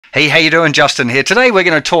Hey, how you doing? Justin here. Today we're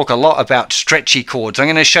going to talk a lot about stretchy chords. I'm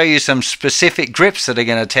going to show you some specific grips that are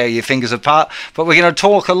going to tear your fingers apart, but we're going to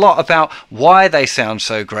talk a lot about why they sound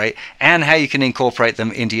so great and how you can incorporate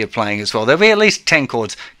them into your playing as well. There'll be at least 10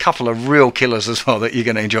 chords, a couple of real killers as well that you're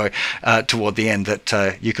going to enjoy toward the end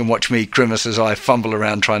that you can watch me grimace as I fumble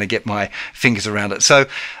around trying to get my fingers around it. So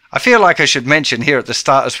I feel like I should mention here at the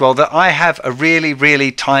start as well that I have a really,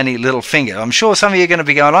 really tiny little finger. I'm sure some of you are going to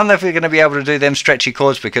be going, I don't know if you're going to be able to do them stretchy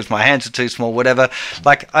chords because my hands are too small, whatever.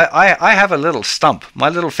 Like, I have a little stump. My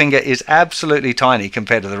little finger is absolutely tiny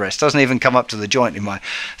compared to the rest. Doesn't even come up to the joint in my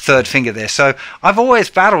third finger there. So I've always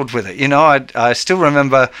battled with it. You know, I still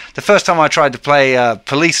remember the first time I tried to play a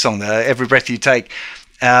Police song, the Every Breath You Take,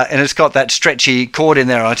 and it's got that stretchy chord in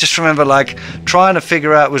there. I just remember like trying to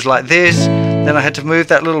figure out it was like this, then I had to move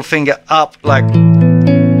that little finger up like,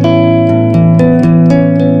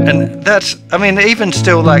 and that's, I mean, even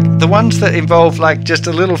still, like the ones that involve like just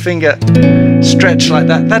a little finger stretch like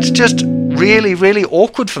that, that's just really, really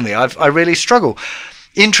awkward for me. I really struggle.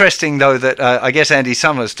 Interesting though that I guess Andy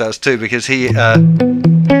Summers does too, because he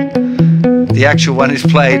the actual one is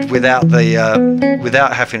played without the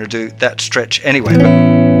without having to do that stretch anyway.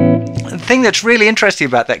 But the thing that's really interesting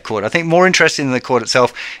about that chord, I think more interesting than the chord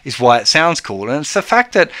itself, is why it sounds cool. And it's the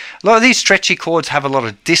fact that a lot of these stretchy chords have a lot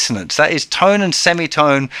of dissonance. That is tone and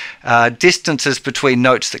semitone distances between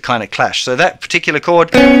notes that kind of clash. So that particular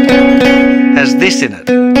chord has this in it.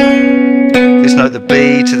 This note, the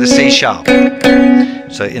B to the C sharp.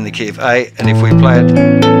 So in the key of A, and if we play it,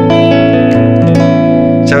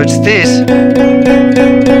 so it's this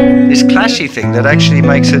clashy thing that actually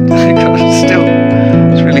makes it still,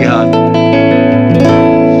 it's really hard.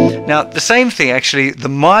 Now the same thing, actually, the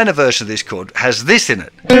minor version of this chord has this in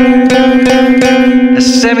it. A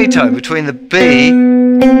semitone between the B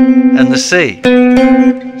and the C.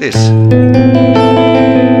 This.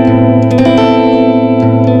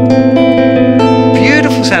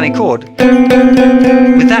 Beautiful sounding chord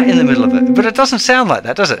with that in the middle of it. But it doesn't sound like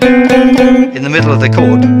that, does it? In the middle of the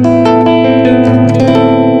chord.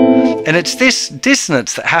 And it's this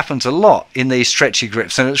dissonance that happens a lot in these stretchy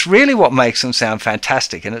grips, and it's really what makes them sound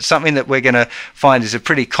fantastic, and it's something that we're going to find is a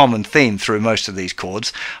pretty common theme through most of these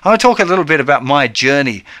chords. I want to talk a little bit about my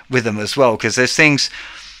journey with them as well, because there's things,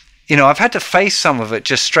 you know, I've had to face some of it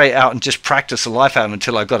just straight out and just practice the life out of them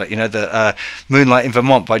until I got it. You know, the Moonlight in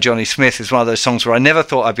Vermont by Johnny Smith is one of those songs where I never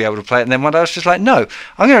thought I'd be able to play it. And then one day I was just like, no,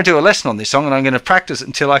 I'm going to do a lesson on this song and I'm going to practice it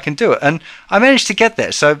until I can do it. And I managed to get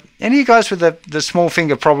there. So any of you guys with the small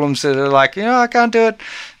finger problems that are like, you know, I can't do it,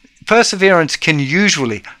 perseverance can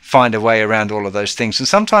usually find a way around all of those things. And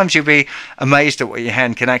sometimes you'll be amazed at what your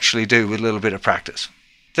hand can actually do with a little bit of practice.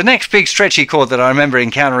 The next big stretchy chord that I remember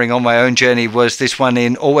encountering on my own journey was this one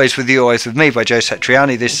in Always With You, Always With Me by Joe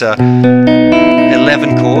Satriani, this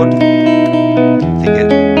 11 chord.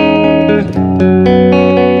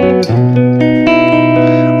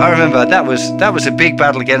 I remember that was a big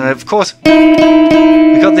battle again, and of course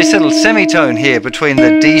we got this little semitone here between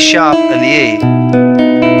the D sharp and the E.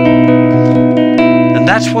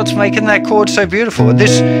 That's what's making that chord so beautiful. And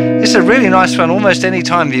this is a really nice one almost any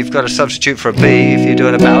time you've got a substitute for a B if you're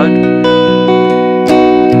doing a ballad.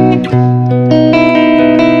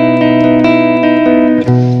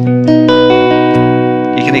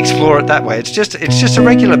 You can explore it that way. It's just a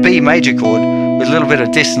regular B major chord with a little bit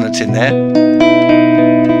of dissonance in there.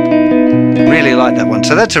 Really like that one.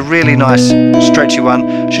 So that's a really nice stretchy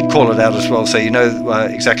one. Should call it out as well so you know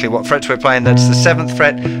exactly what frets we're playing. That's the 7th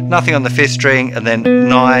fret, nothing on the 5th string, and then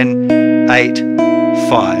 9, 8,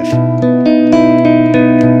 5.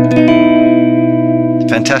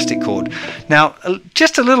 Fantastic chord. Now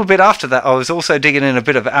just a little bit after that I was also digging in a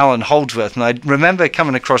bit of Alan Holdsworth, and I remember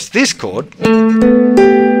coming across this chord, which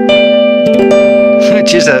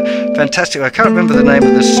is a fantastic, I can't remember the name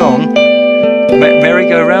of the song,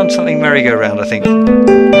 Merry-Go-Round, something Merry-Go-Round I think.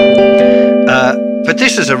 But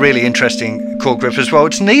this is a really interesting chord grip as well.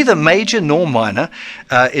 It's neither major nor minor.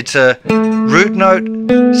 It's a root note,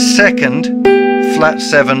 2nd, flat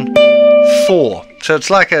 7, 4. So it's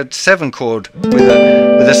like a 7 chord with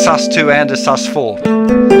a sus2 and a sus4.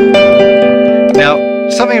 Now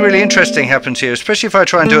something really interesting happens here, especially if I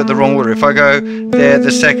try and do it the wrong order. If I go there, the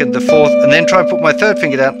 2nd, the 4th, and then try and put my 3rd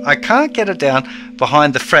finger down, I can't get it down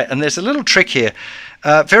behind the fret. And there's a little trick here.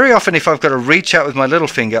 Very often if I've got to reach out with my little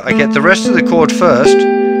finger, I get the rest of the chord first.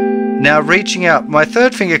 Now reaching out, my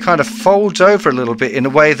 3rd finger kind of folds over a little bit in a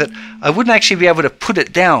way that I wouldn't actually be able to put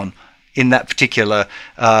it down in that particular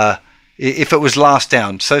if it was last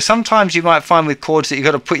down. So sometimes you might find with chords that you've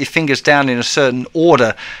got to put your fingers down in a certain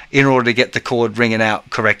order in order to get the chord ringing out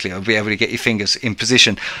correctly, or be able to get your fingers in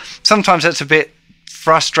position. Sometimes that's a bit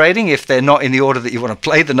frustrating if they're not in the order that you want to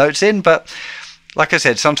play the notes in, but like I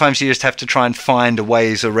said, sometimes you just have to try and find a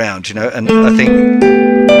ways around, you know, and I think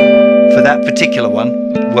for that particular one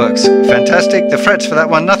works fantastic. The frets for that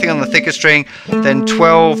one, nothing on the thicker string, then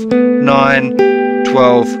 12, 9,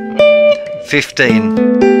 12, 15.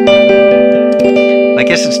 I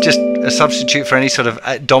guess it's just a substitute for any sort of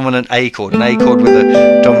dominant A chord, an A chord with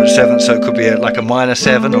a dominant 7th, so it could be like a minor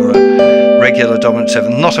 7 or a regular dominant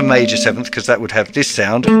 7th, not a major 7th, because that would have this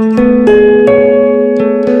sound.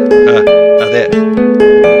 There.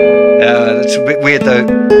 It's a bit weird though,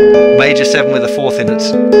 major 7 with a 4th in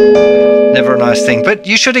it's never a nice thing, but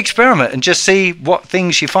you should experiment and just see what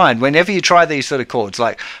things you find whenever you try these sort of chords.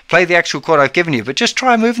 Like, play the actual chord I've given you, but just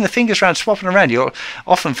try moving the fingers around, swapping around. You'll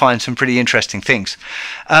often find some pretty interesting things.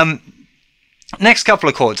 Next couple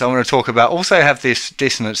of chords I want to talk about also have this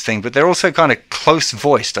dissonance thing, but they're also kind of close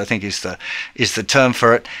voiced, I think is the term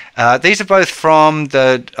for it. These are both from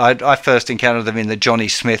I first encountered them in the Johnny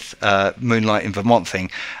Smith Moonlight in Vermont thing.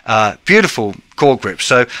 Beautiful chord grips.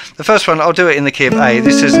 So the first one, I'll do it in the key of A.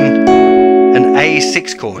 This is an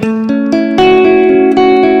A6 chord.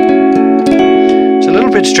 It's a little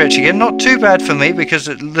bit stretchy again, not too bad for me because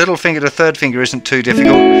little finger to third finger isn't too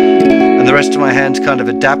difficult. And the rest of my hand's kind of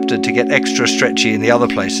adapted to get extra stretchy in the other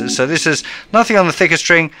places. So this is nothing on the thicker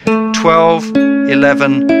string, 12,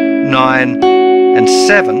 11, 9, and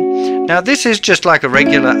 7. Now this is just like a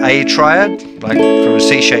regular A triad, like from a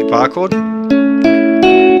C-shaped bar chord.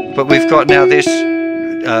 But we've got now this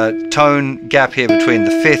tone gap here between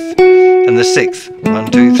the 5th and the 6th.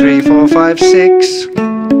 1, 2, 3, 4, 5, 6.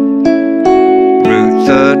 Root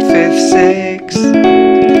 3rd, 5th, 6.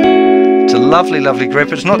 Lovely, lovely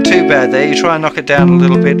grip. It's not too bad there. You try and knock it down a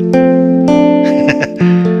little bit.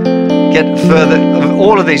 Get further.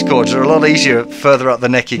 All of these chords are a lot easier further up the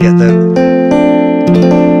neck you get there.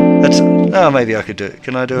 Oh, maybe I could do it.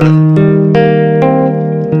 Can I do it?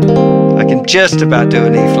 I can just about do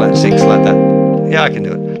an E flat 6 like that. Yeah, I can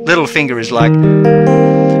do it. Little finger is like,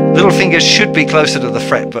 little finger should be closer to the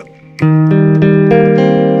fret, but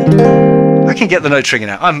I can get the note string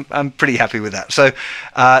out. I'm pretty happy with that. So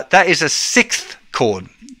that is a 6th chord.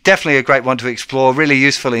 Definitely a great one to explore. Really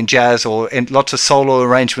useful in jazz or in lots of solo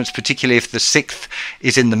arrangements, particularly if the 6th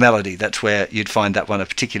is in the melody. That's where you'd find that one a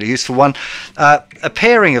particularly useful one. A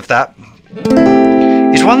pairing of that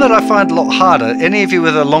is one that I find a lot harder. Any of you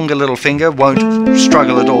with a longer little finger won't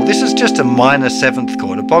struggle at all. This is just a minor 7th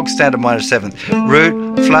chord, a bog standard minor 7th.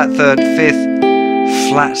 Root, flat 3rd, 5th,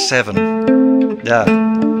 flat 7. Yeah.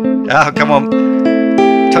 Oh, come on.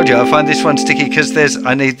 Told you I find this one sticky because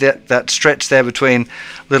I need that stretch there between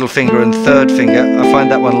little finger and third finger. I find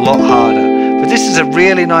that one a lot harder. But this is a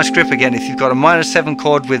really nice grip again. If you've got a minor 7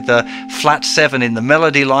 chord with the flat 7 in the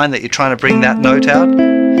melody line that you're trying to bring that note out,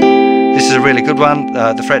 this is a really good one.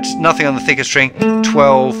 The frets, nothing on the thicker string,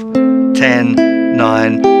 12, 10,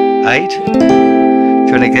 9, 8. If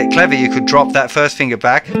you want to get clever, you could drop that first finger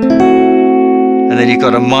back and then you've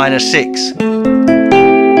got a minor 6.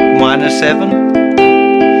 Minor 7,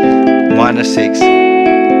 minor 6.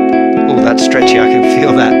 Oh, that's stretchy, I can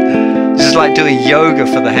feel that. This is like doing yoga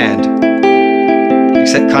for the hand,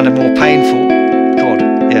 except kind of more painful. God,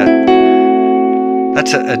 yeah.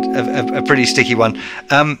 That's a pretty sticky one.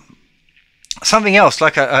 Something else,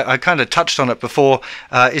 like I kind of touched on it before,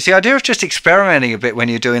 is the idea of just experimenting a bit when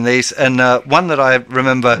you're doing these. And one that I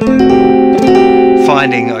remember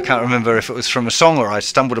finding, I can't remember if it was from a song or I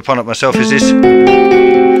stumbled upon it myself, is this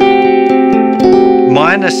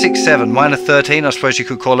minor 6, 7, minor 13, I suppose you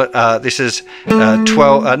could call it. This is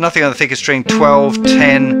 12, nothing on the thicker string, 12,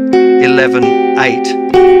 10, 11, 8.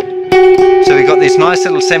 So we've got this nice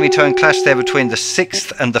little semitone clash there between the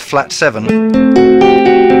 6th and the flat 7.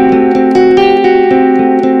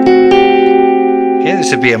 Here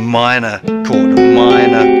this would be a minor chord, a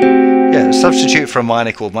minor, yeah, a substitute for a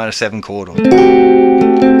minor chord, minor 7 chord. But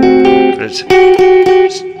it's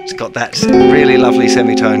got that really lovely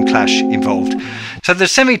semitone clash involved. So the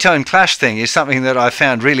semitone clash thing is something that I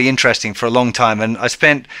found really interesting for a long time, and I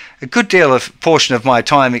spent a good deal of portion of my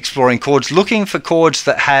time exploring chords, looking for chords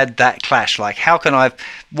that had that clash. Like,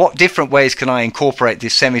 what different ways can I incorporate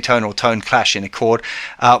this semitone or tone clash in a chord?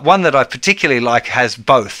 One that I particularly like has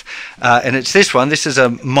both, and it's this one. This is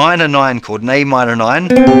a minor 9 chord, an A minor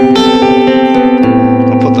 9.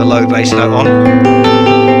 I'll put the low bass note on.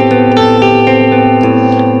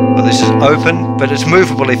 This is open, but it's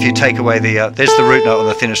movable if you take away there's the root note on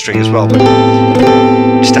the thinner string as well, but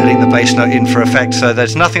just adding the bass note in for effect. So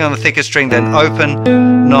there's nothing on the thicker string, then open,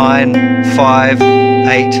 9, 5,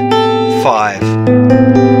 8, 5.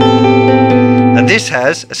 And this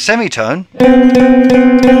has a semitone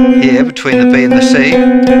here between the B and the C,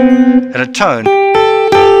 and a tone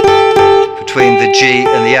between the G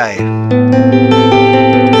and the A.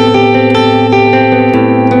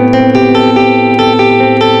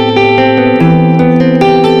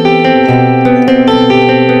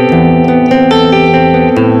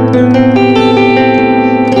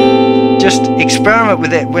 Experiment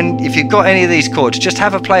with it if you've got any of these chords, just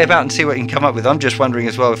have a play about and see what you can come up with. I'm just wondering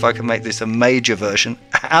as well if I can make this a major version.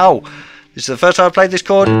 Ow! This is the first time I played this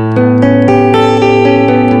chord.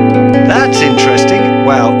 That's interesting.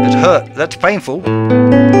 Wow, it hurt. That's painful.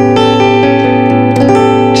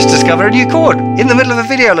 Just discovered a new chord in the middle of a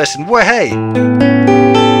video lesson. Well, hey!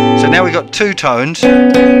 So now we've got two tones,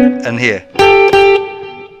 and here.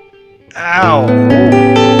 Ow!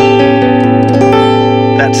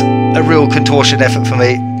 That's a real contortion effort for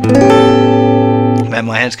me. Man,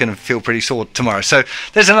 my hand's going to feel pretty sore tomorrow. So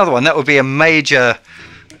there's another one. That would be a major,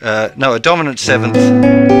 no, a dominant seventh. So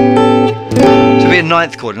it'd be a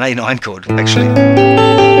ninth chord, an A9 chord, actually.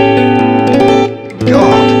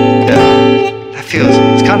 God, yeah, that feels,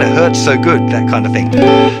 it kind of hurts so good, that kind of thing.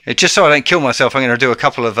 Just so I don't kill myself, I'm going to do a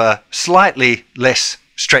couple of slightly less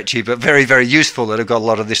stretchy, but very, very useful that have got a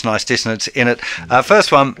lot of this nice dissonance in it.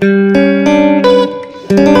 First one.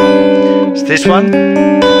 It's this one.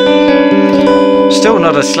 Still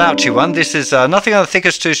not a slouchy one. This is nothing on the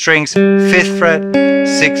thickest two strings, 5th fret,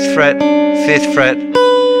 6th fret, 5th fret,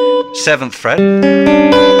 7th fret.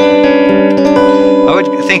 I would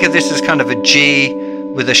think of this as kind of a G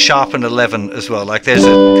with a sharpened 11 as well. Like there's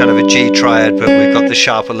a kind of a G triad, but we've got the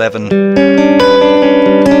sharp 11.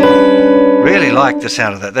 Really like the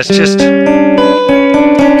sound of that. That's just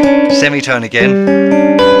semitone again.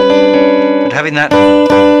 But having that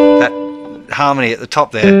harmony at the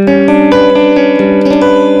top there.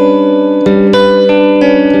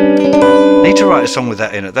 Need to write a song with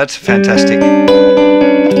that in it. That's fantastic.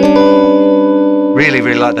 Really,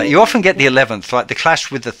 really like that. You often get the 11th, like the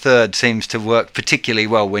clash with the 3rd seems to work particularly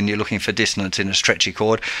well when you're looking for dissonance in a stretchy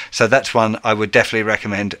chord. So that's one I would definitely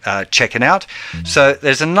recommend checking out. So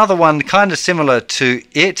there's another one kind of similar to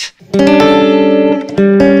it.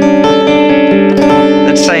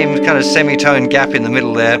 That same kind of semitone gap in the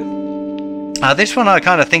middle there. This one I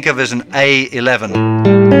kind of think of as an A11.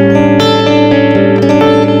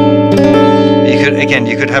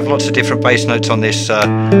 You could have lots of different bass notes on this.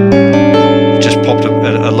 Just popped a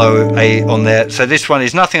low A on there. So this one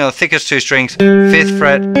is nothing on the thickest two strings, 5th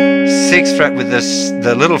fret, 6th fret with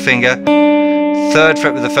the little finger, 3rd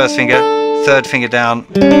fret with the first finger, 3rd finger down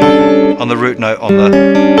on the root note on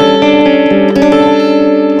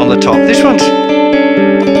the top. This one's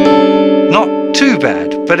not too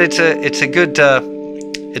bad, but it's a good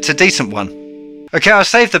it's a decent one. Okay, I'll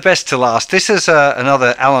save the best to last. This is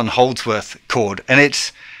another Alan Holdsworth chord, and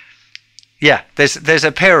it's, yeah, there's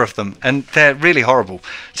a pair of them, and they're really horrible.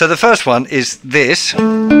 So the first one is this.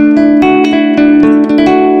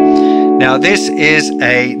 Now this is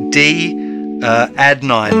a D add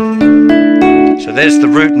 9. So there's the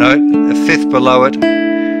root note, the 5th below it.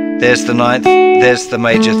 There's the 9th. There's the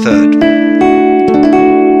major 3rd.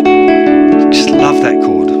 Just love that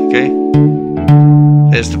chord. Okay.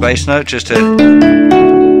 There's the bass note, just a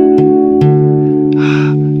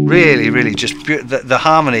really just the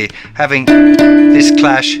harmony, having this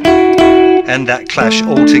clash and that clash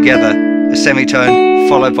all together, a semitone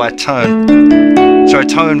followed by tone, sorry,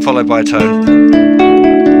 tone followed by tone.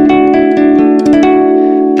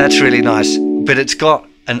 That's really nice, but it's got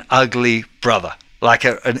an ugly brother, like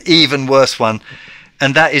an even worse one,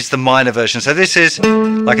 and that is the minor version. So this is,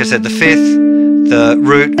 like I said, the 5th, the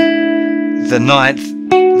root, the 9th,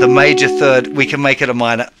 the major 3rd. We can make it a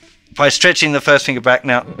minor by stretching the first finger back.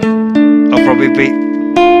 Now I'll probably be,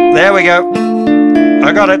 there we go,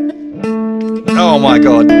 I got it. Oh my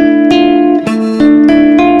god,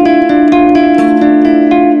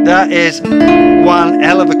 that is one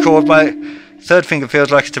hell of a chord. My 3rd finger feels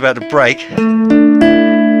like it's about to break.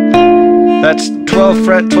 That's 12th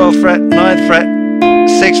fret, 12th fret, 9th fret,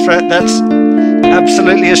 6th fret. That's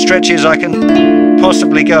absolutely as stretchy as I can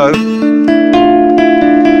possibly go.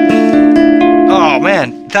 Oh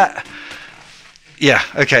man, that, yeah,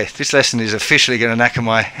 okay, this lesson is officially going to knacker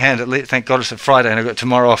my hand. At least, thank God it's a Friday and I've got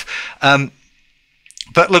tomorrow off.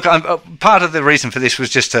 But look, part of the reason for this was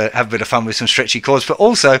just to have a bit of fun with some stretchy chords, but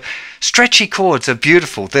also stretchy chords are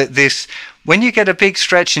beautiful. When you get a big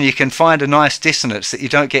stretch and you can find a nice dissonance that you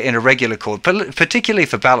don't get in a regular chord, particularly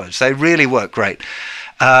for ballads, they really work great.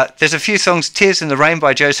 There's a few songs. Tears in the Rain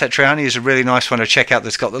by Joe Satriani is a really nice one to check out.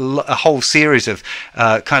 That's got a whole series of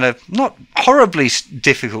kind of not horribly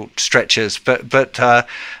difficult stretches, but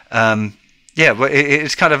Yeah, well,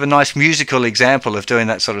 it's kind of a nice musical example of doing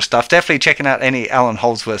that sort of stuff. Definitely checking out any Alan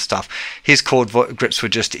Holdsworth stuff. His chord grips were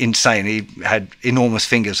just insane. He had enormous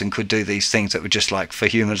fingers and could do these things that were just like for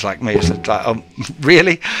humans like me. It's like,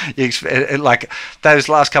 really? Like those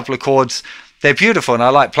last couple of chords, they're beautiful and I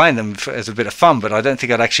like playing them as a bit of fun, but I don't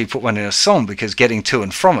think I'd actually put one in a song because getting to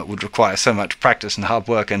and from it would require so much practice and hard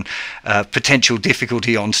work and potential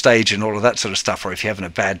difficulty on stage and all of that sort of stuff, or if you're having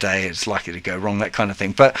a bad day it's likely to go wrong, that kind of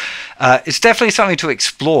thing. But it's definitely something to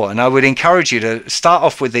explore, and I would encourage you to start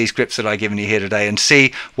off with these grips that I've given you here today and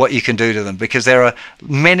see what you can do to them, because there are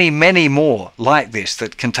many more like this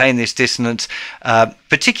that contain this dissonance.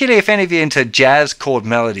 Particularly if any of you are into jazz chord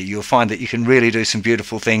melody, you'll find that you can really do some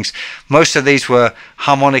beautiful things. Most of these were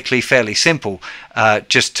harmonically fairly simple,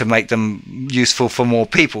 just to make them useful for more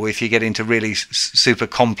people. If you get into really super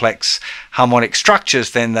complex harmonic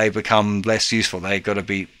structures, then they become less useful. They've got to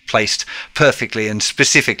be placed perfectly and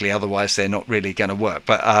specifically, otherwise they're not really going to work.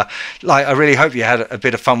 But like, I really hope you had a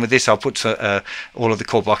bit of fun with this. I'll put all of the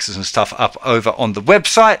chord boxes and stuff up over on the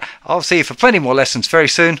website. I'll see you for plenty more lessons very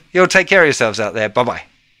soon. You'll take care of yourselves out there. Bye bye.